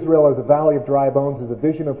vision of Israel as a valley of dry bones is a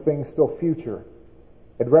vision of things still future.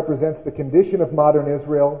 It represents the condition of modern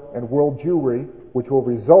Israel and world Jewry, which will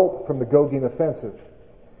result from the Gogian offensive.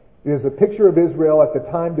 It is a picture of Israel at the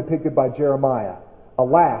time depicted by Jeremiah.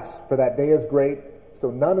 "Alas, for that day is great,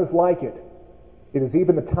 so none is like it. It is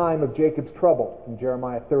even the time of Jacob's trouble," from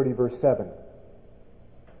Jeremiah 30, verse 7.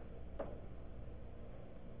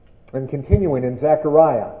 And continuing in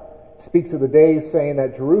Zechariah, speaks of the days saying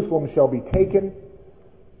that Jerusalem shall be taken,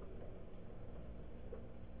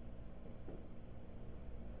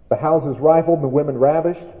 the houses rifled and the women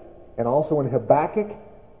ravished, and also in Habakkuk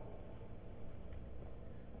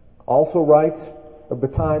also writes of the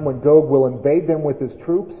time when Gog will invade them with his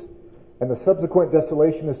troops, and the subsequent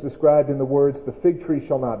desolation is described in the words, "The fig tree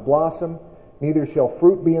shall not blossom, neither shall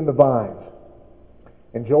fruit be in the vines."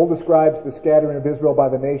 And Joel describes the scattering of Israel by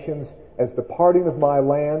the nations as the parting of my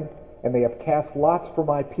land, and they have cast lots for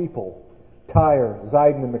my people. Tyre,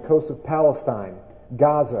 Zidon, and the coast of Palestine,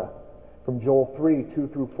 Gaza, from Joel 3, 2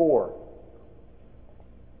 through 4.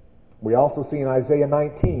 We also see in Isaiah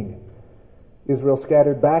 19, Israel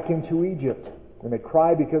scattered back into Egypt, and they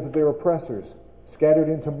cry because of their oppressors, scattered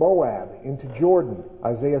into Moab, into Jordan,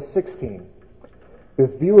 Isaiah 16. This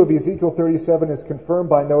view of Ezekiel 37 is confirmed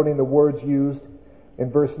by noting the words used in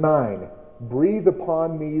verse 9, "Breathe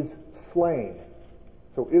upon these slain."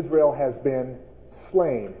 So Israel has been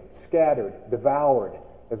slain, scattered, devoured,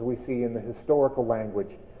 as we see in the historical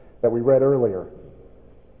language that we read earlier.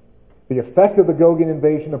 The effect of the Gogian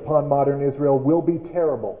invasion upon modern Israel will be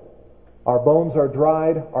terrible. Our bones are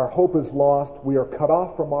dried, our hope is lost, we are cut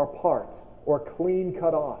off from our parts, or clean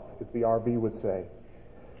cut off, as the RV would say.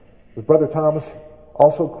 As Brother Thomas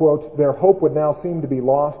also quotes, "Their hope would now seem to be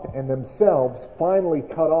lost and themselves finally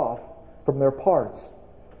cut off from their parts.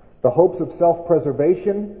 The hopes of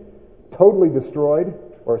self-preservation totally destroyed,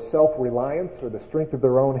 or self-reliance, or the strength of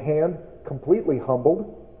their own hand completely humbled,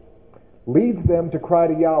 leads them to cry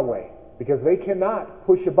to Yahweh, because they cannot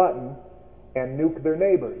push a button and nuke their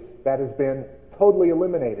neighbors. That has been totally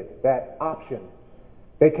eliminated, that option.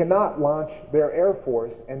 They cannot launch their air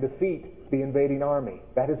force and defeat the invading army.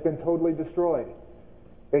 That has been totally destroyed.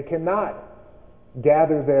 They cannot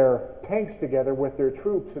gather their tanks together with their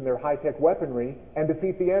troops and their high-tech weaponry and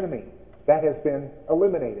defeat the enemy. That has been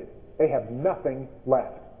eliminated. They have nothing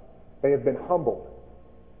left. They have been humbled.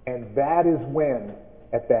 And that is when,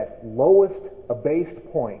 at that lowest abased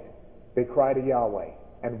point, they cry to Yahweh.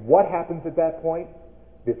 And what happens at that point?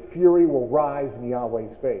 The fury will rise in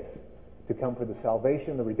Yahweh's face to come for the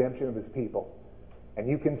salvation and the redemption of his people. And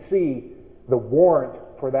you can see the warrant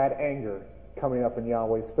for that anger coming up in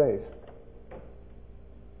Yahweh's face.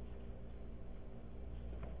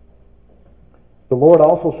 The Lord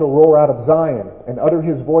also shall roar out of Zion and utter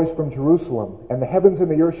his voice from Jerusalem, and the heavens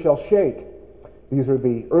and the earth shall shake. These are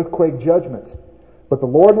the earthquake judgments. But the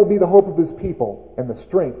Lord will be the hope of his people and the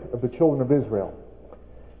strength of the children of Israel.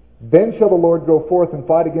 Then shall the Lord go forth and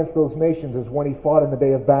fight against those nations as when he fought in the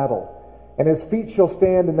day of battle. And his feet shall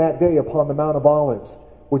stand in that day upon the Mount of Olives,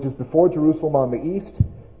 which is before Jerusalem on the east.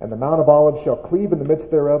 And the Mount of Olives shall cleave in the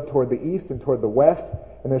midst thereof toward the east and toward the west.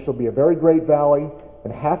 And there shall be a very great valley,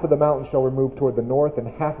 and half of the mountain shall remove toward the north, and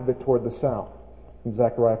half of it toward the south. In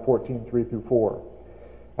Zechariah 14:3-4.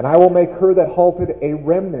 And I will make her that halted a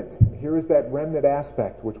remnant. And here is that remnant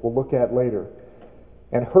aspect, which we'll look at later.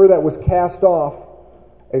 And her that was cast off,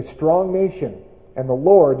 a strong nation. And the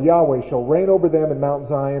Lord, Yahweh, shall reign over them in Mount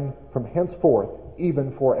Zion from henceforth,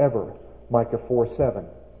 even forever. Micah 4:7.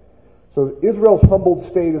 So Israel's humbled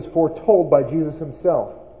state is foretold by Jesus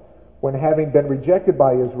himself, when having been rejected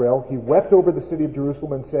by Israel, he wept over the city of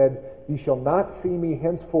Jerusalem and said, Ye shall not see me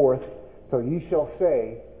henceforth, till ye shall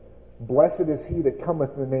say, Blessed is he that cometh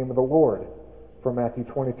in the name of the Lord. From Matthew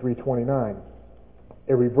 23:29.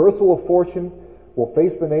 A reversal of fortune will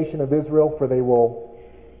face the nation of Israel, for they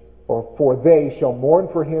shall mourn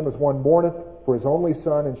for him as one mourneth for his only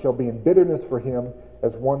son, and shall be in bitterness for him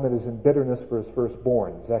as one that is in bitterness for his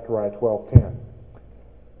firstborn. Zechariah 12:10.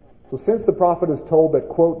 So since the prophet is told that,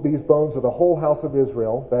 quote, these bones are the whole house of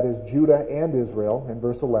Israel, that is Judah and Israel, in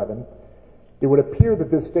verse 11, it would appear that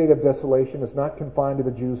this state of desolation is not confined to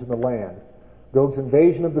the Jews in the land. Gog's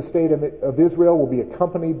invasion of the state of Israel will be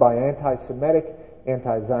accompanied by anti-Semitic,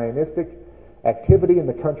 anti-Zionistic activity in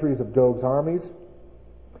the countries of Gog's armies.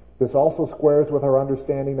 This also squares with our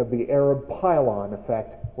understanding of the Arab pylon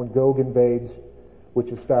effect when Gog invades, which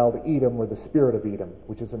is styled Edom, or the spirit of Edom,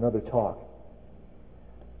 which is another talk.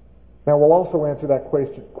 Now, we'll also answer that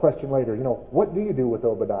question later. What do you do with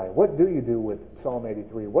Obadiah? What do you do with Psalm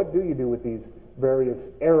 83? What do you do with these various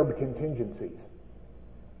Arab contingencies?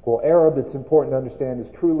 Well, Arab, it's important to understand,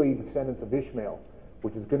 is truly descendants of Ishmael,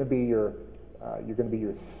 which is going to be your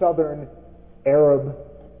southern Arab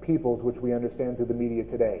peoples, which we understand through the media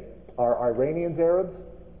today. Are Iranians Arabs?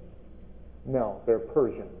 No, they're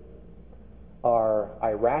Persian. Are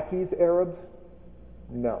Iraqis Arabs?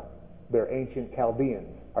 No, they're ancient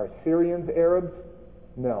Chaldeans. Are Syrians Arabs?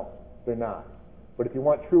 No, they're not. But if you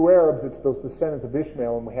want true Arabs, it's those descendants of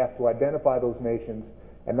Ishmael, and we have to identify those nations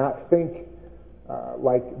and not think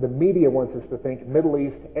like the media wants us to think, Middle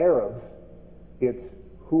East Arabs. It's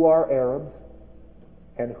who are Arabs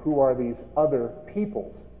and who are these other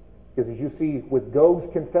peoples. Because as you see with Gog's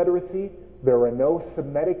confederacy, there are no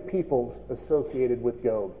Semitic peoples associated with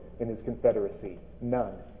Gog in his confederacy.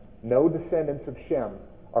 None. No descendants of Shem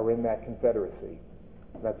are in that confederacy.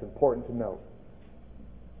 That's important to note.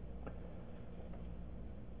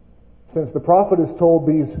 Since the prophet is told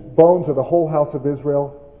these bones are the whole house of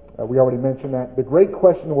Israel, we already mentioned that, the great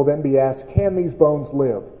question will then be asked, can these bones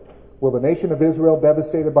live? Will the nation of Israel,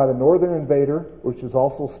 devastated by the northern invader, which is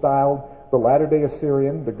also styled the latter-day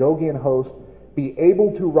Assyrian, the Gogian host, be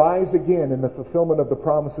able to rise again in the fulfillment of the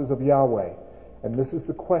promises of Yahweh? And this is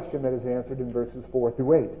the question that is answered in verses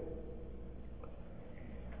 4-8.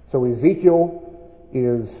 So Ezekiel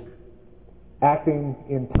is acting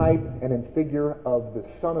in type and in figure of the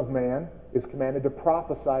Son of Man, is commanded to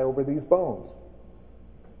prophesy over these bones.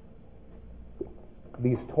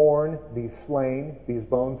 These torn, these slain, these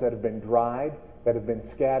bones that have been dried, that have been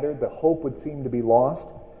scattered, the hope would seem to be lost,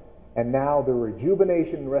 and now the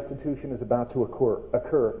rejuvenation and restitution is about to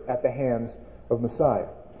occur at the hands of Messiah.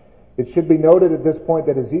 It should be noted at this point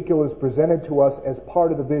that Ezekiel is presented to us as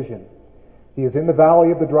part of the vision. He is in the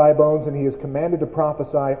valley of the dry bones, and he is commanded to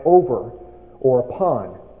prophesy over or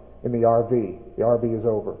upon in the RV. The RV is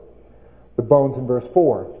over. The bones in verse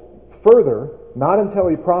 4. Further, not until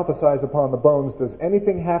he prophesies upon the bones does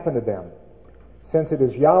anything happen to them, since it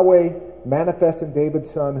is Yahweh manifest in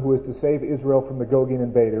David's son who is to save Israel from the Gogian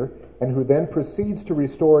invader, and who then proceeds to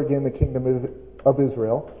restore again the kingdom of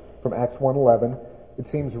Israel, from Acts 1:11, it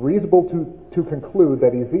seems reasonable to conclude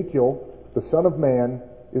that Ezekiel, the Son of Man,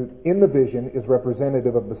 in the vision is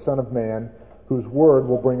representative of the Son of Man, whose word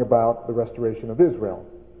will bring about the restoration of Israel.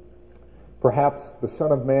 Perhaps the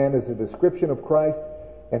Son of Man is a description of Christ,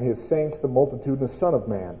 and his saints the multitudinous Son of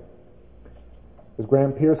Man. As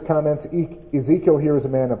Graham Pierce comments, Ezekiel here is a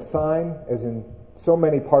man of sign, as in so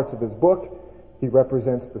many parts of his book, he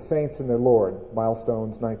represents the saints and their Lord.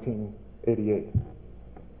 Milestones, 1988.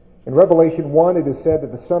 In Revelation 1, it is said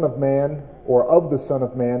that the Son of Man, or of the Son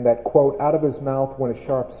of Man, that, quote, out of his mouth went a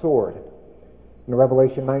sharp sword. In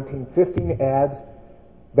Revelation 19:15 adds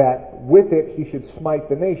that with it he should smite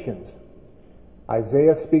the nations.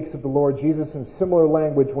 Isaiah speaks of the Lord Jesus in similar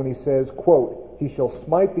language when he says, quote, he shall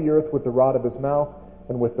smite the earth with the rod of his mouth,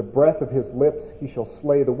 and with the breath of his lips he shall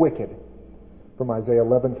slay the wicked. From Isaiah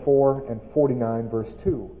 11:4 and 49 verse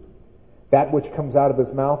 2. That which comes out of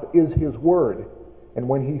his mouth is his word, and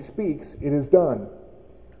when he speaks, it is done.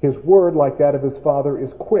 His word, like that of his Father,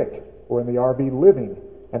 is quick, or in the RV, living,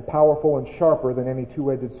 and powerful and sharper than any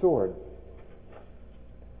two-edged sword.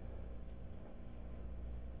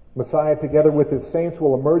 Messiah, together with his saints,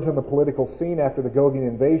 will emerge on the political scene after the Gogian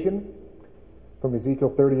invasion. From Ezekiel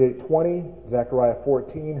 38:20, Zechariah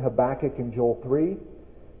 14, Habakkuk, and Joel 3.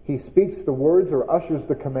 He speaks the words or ushers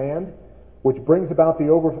the command, which brings about the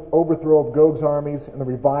overthrow of Gog's armies and the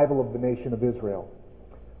revival of the nation of Israel.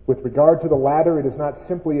 With regard to the latter, it is not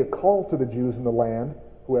simply a call to the Jews in the land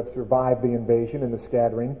who have survived the invasion and the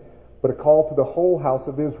scattering, but a call to the whole house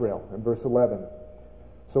of Israel, in verse 11.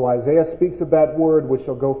 So Isaiah speaks of that word which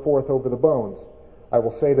shall go forth over the bones. I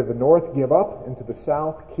will say to the north, give up, and to the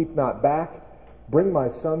south, keep not back. Bring my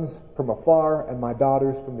sons from afar and my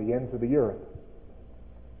daughters from the ends of the earth.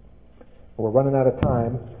 We're running out of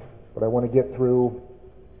time, but I want to get through.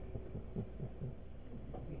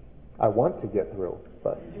 I want to get through,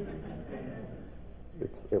 but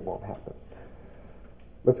it won't happen.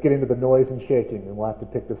 Let's get into the noise and shaking, and we'll have to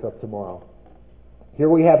pick this up tomorrow. Here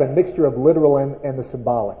we have a mixture of literal and the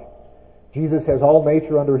symbolic. Jesus has all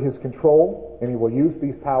nature under his control, and he will use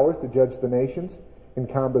these powers to judge the nations in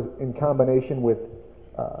combination with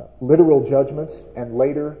literal judgments, and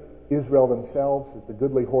later Israel themselves as the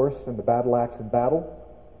goodly horse and the battle axe in battle.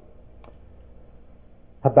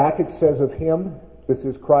 Habakkuk says of him, this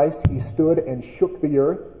is Christ, he stood and shook the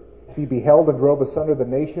earth. He beheld and drove asunder the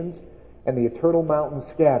nations, and the eternal mountains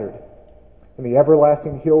scattered. And the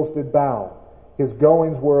everlasting hills did bow. His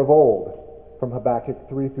goings were of old. From Habakkuk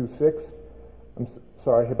 3 through 6.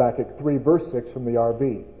 Habakkuk 3 verse 6 from the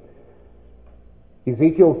RV.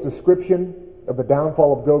 Ezekiel's description of the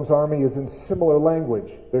downfall of Gog's army is in similar language.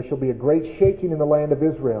 There shall be a great shaking in the land of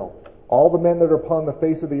Israel. All the men that are upon the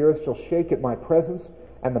face of the earth shall shake at my presence,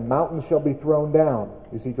 and the mountains shall be thrown down.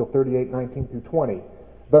 Ezekiel 38:19 through 20.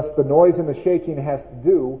 Thus the noise and the shaking has to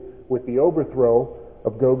do with the overthrow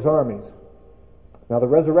of Gog's armies. Now the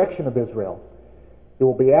resurrection of Israel. It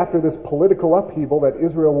will be after this political upheaval that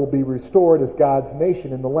Israel will be restored as God's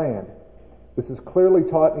nation in the land. This is clearly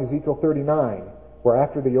taught in Ezekiel 39, where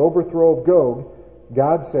after the overthrow of Gog,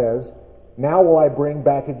 God says, now will I bring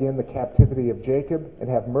back again the captivity of Jacob, and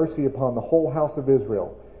have mercy upon the whole house of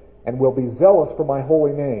Israel, and will be zealous for my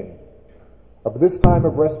holy name. Of this time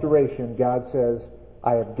of restoration, God says,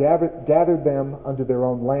 I have gathered them unto their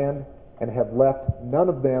own land, and have left none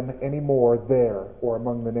of them any more there or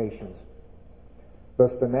among the nations.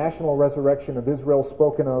 Thus the national resurrection of Israel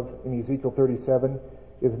spoken of in Ezekiel 37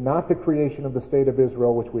 is not the creation of the state of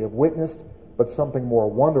Israel which we have witnessed, but something more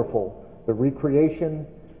wonderful, the recreation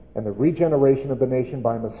and the regeneration of the nation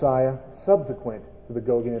by Messiah subsequent to the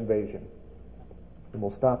Gogian invasion. And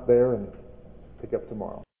we'll stop there and pick up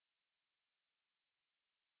tomorrow.